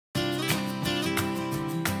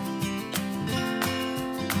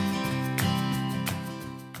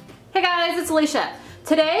it's Alicia.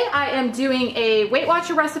 Today I am doing a Weight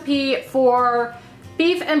Watcher recipe for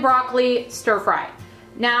beef and broccoli stir fry.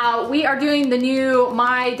 Now we are doing the new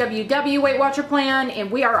My WW Weight Watcher plan and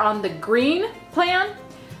we are on the green plan,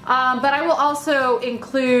 but I will also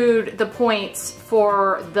include the points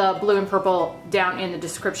for the blue and purple down in the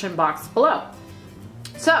description box below.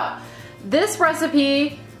 So this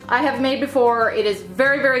recipe I have made before. It is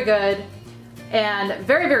very, very good and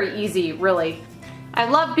very, very easy, really. I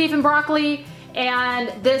love beef and broccoli, and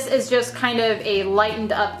this is just kind of a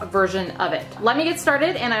lightened up version of it. Let me get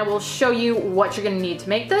started and I will show you what you're gonna need to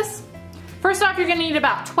make this. First off, you're gonna need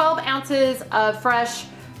about 12 ounces of fresh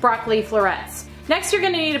broccoli florets. Next, you're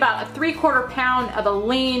gonna need about a 3/4 pound of a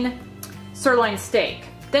lean sirloin steak.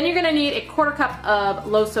 Then you're gonna need a 1/4 cup of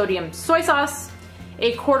low sodium soy sauce,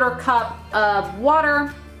 a 1/4 cup of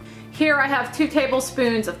water. Here I have 2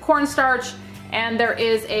 tablespoons of cornstarch, and there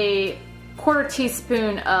is a 1/4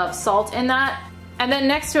 teaspoon of salt in that. And then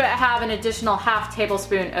next to it I have an additional 1/2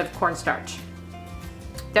 tablespoon of cornstarch.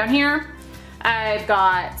 Down here I've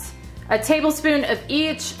got a tablespoon of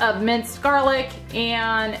each of minced garlic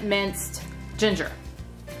and minced ginger.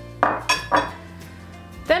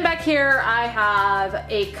 Then back here I have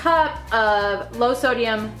a cup of low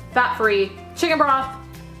sodium fat-free chicken broth.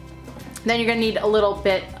 Then you're gonna need a little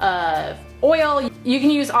bit of oil. You can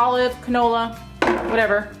use olive, canola,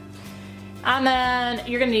 whatever. And then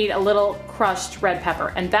you're gonna need a little crushed red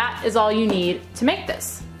pepper, and that is all you need to make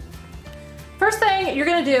this. First thing you're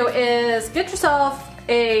gonna do is get yourself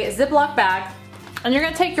a Ziploc bag, and you're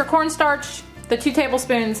gonna take your cornstarch, the 2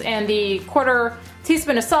 tablespoons, and the 1/4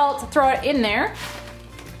 teaspoon of salt, throw it in there.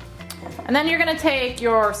 And then you're gonna take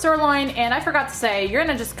your sirloin, and I forgot to say, you're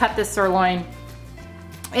gonna just cut this sirloin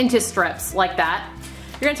into strips like that.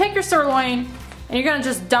 You're gonna take your sirloin, and you're gonna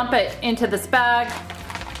just dump it into this bag.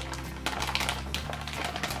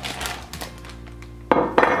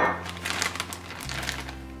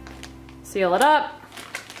 Seal it up,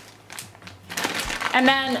 and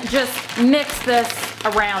then just mix this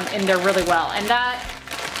around in there really well. And that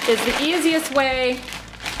is the easiest way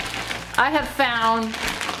I have found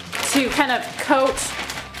to kind of coat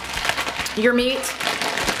your meat.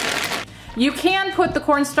 You can put the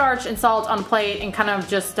cornstarch and salt on a plate and kind of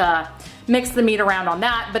just mix the meat around on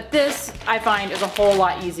that, but this I find is a whole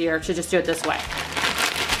lot easier to just do it this way.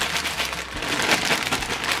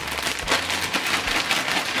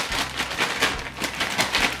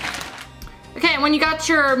 Okay, when you got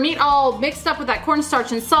your meat all mixed up with that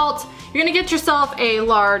cornstarch and salt, you're gonna get yourself a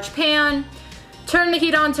large pan, turn the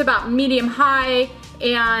heat on to about medium-high,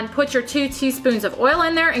 and put your 2 teaspoons of oil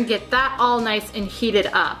in there and get that all nice and heated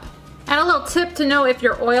up. And a little tip to know if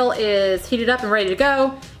your oil is heated up and ready to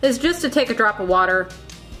go is just to take a drop of water,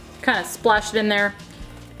 kind of splash it in there,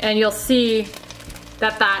 and you'll see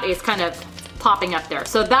that that is kind of popping up there.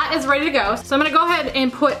 So that is ready to go. So I'm gonna go ahead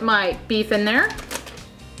and put my beef in there.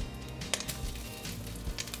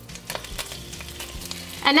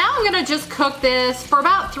 And now I'm gonna just cook this for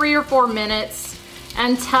about 3 or 4 minutes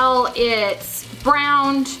until it's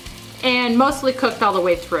browned and mostly cooked all the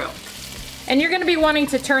way through. And you're gonna be wanting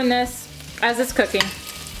to turn this as it's cooking.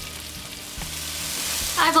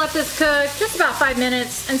 I've let this cook just about 5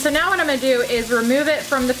 minutes, and so now what I'm gonna do is remove it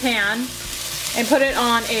from the pan and put it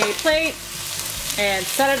on a plate and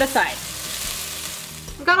set it aside.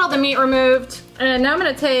 I've got all the meat removed, and now I'm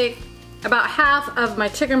gonna take about 1/2 of my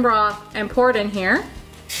chicken broth and pour it in here.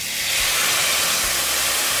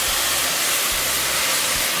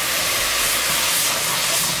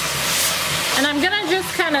 And I'm gonna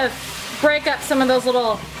just kind of break up some of those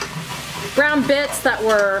little brown bits that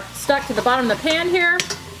were stuck to the bottom of the pan here.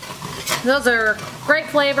 Those are great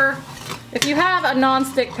flavor. If you have a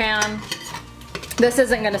non-stick pan, this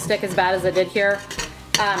isn't gonna stick as bad as it did here.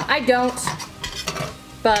 I don't,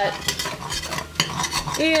 but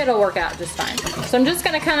it'll work out just fine. So I'm just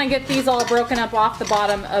gonna kind of get these all broken up off the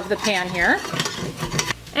bottom of the pan here.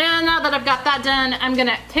 And now that I've got that done, I'm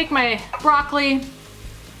gonna take my broccoli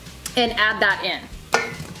and add that in.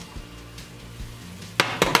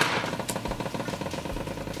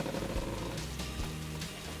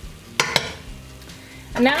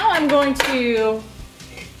 Now I'm going to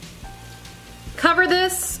cover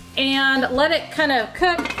this and let it kind of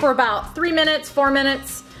cook for about 3 minutes, 4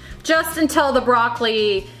 minutes, just until the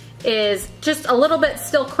broccoli is just a little bit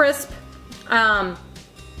still crisp, not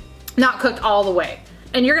cooked all the way.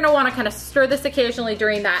 And you're gonna wanna kind of stir this occasionally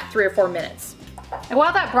during that 3 or 4 minutes. And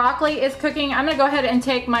while that broccoli is cooking, I'm gonna go ahead and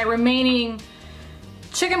take my remaining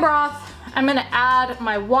chicken broth. I'm gonna add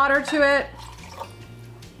my water to it,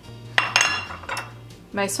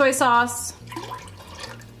 my soy sauce,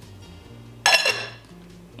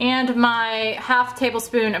 and my ½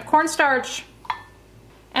 tablespoon of cornstarch.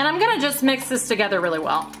 And I'm gonna just mix this together really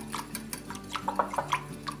well.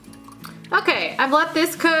 Okay, I've let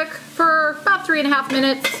this cook for about 3.5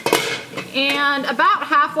 minutes, and about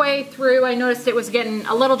halfway through I noticed it was getting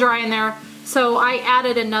a little dry in there, so I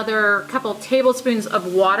added another couple tablespoons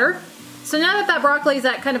of water. So now that that broccoli is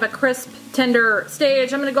at kind of a crisp, tender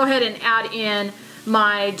stage, I'm gonna go ahead and add in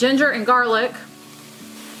my ginger and garlic,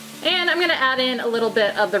 and I'm gonna add in a little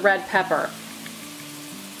bit of the red pepper.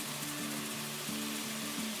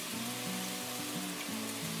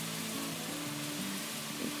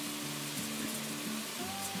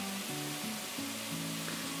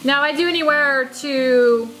 Now I do anywhere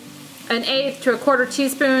to 1/8 to 1/4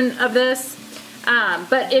 teaspoon of this,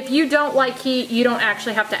 but if you don't like heat, you don't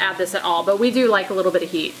actually have to add this at all, but we do like a little bit of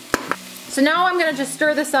heat. So now I'm gonna just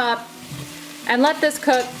stir this up and let this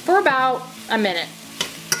cook for about a minute.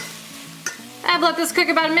 I've let this cook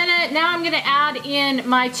about a minute. Now I'm gonna add in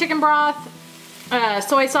my chicken broth,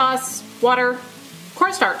 soy sauce, water,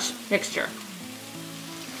 cornstarch mixture.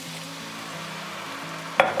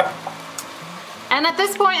 And at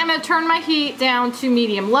this point, I'm gonna turn my heat down to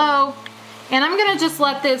medium-low, and I'm gonna just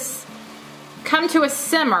let this come to a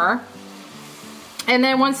simmer. And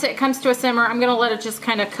then once it comes to a simmer, I'm gonna let it just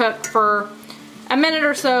kind of cook for a minute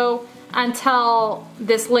or so until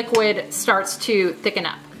this liquid starts to thicken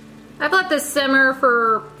up. I've let this simmer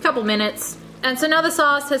for a couple minutes, and so now the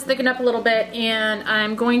sauce has thickened up a little bit, and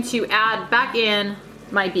I'm going to add back in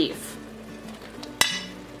my beef.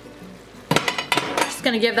 Just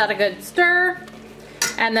gonna give that a good stir.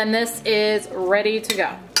 And then this is ready to go.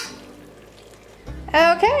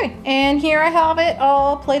 Okay, and here I have it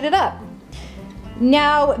all plated up.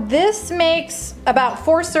 Now this makes about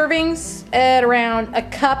 4 servings at around a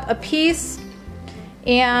cup a piece.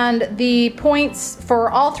 And the points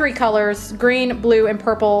for all 3 colors, green, blue, and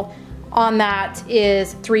purple, on that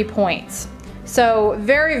is 3 points. So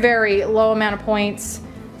very, very low amount of points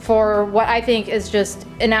for what I think is just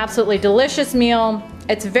an absolutely delicious meal.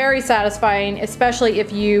 It's very satisfying, especially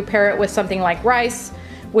if you pair it with something like rice,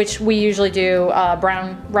 which we usually do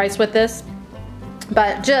brown rice with this.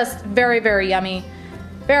 But just very, very yummy,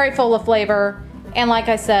 very full of flavor, and like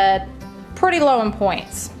I said, pretty low in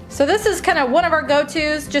points. So this is kind of one of our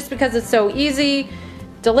go-tos just because it's so easy,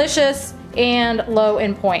 delicious, and low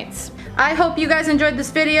in points. I hope you guys enjoyed this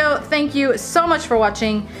video. Thank you so much for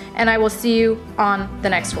watching, and I will see you on the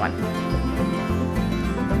next one.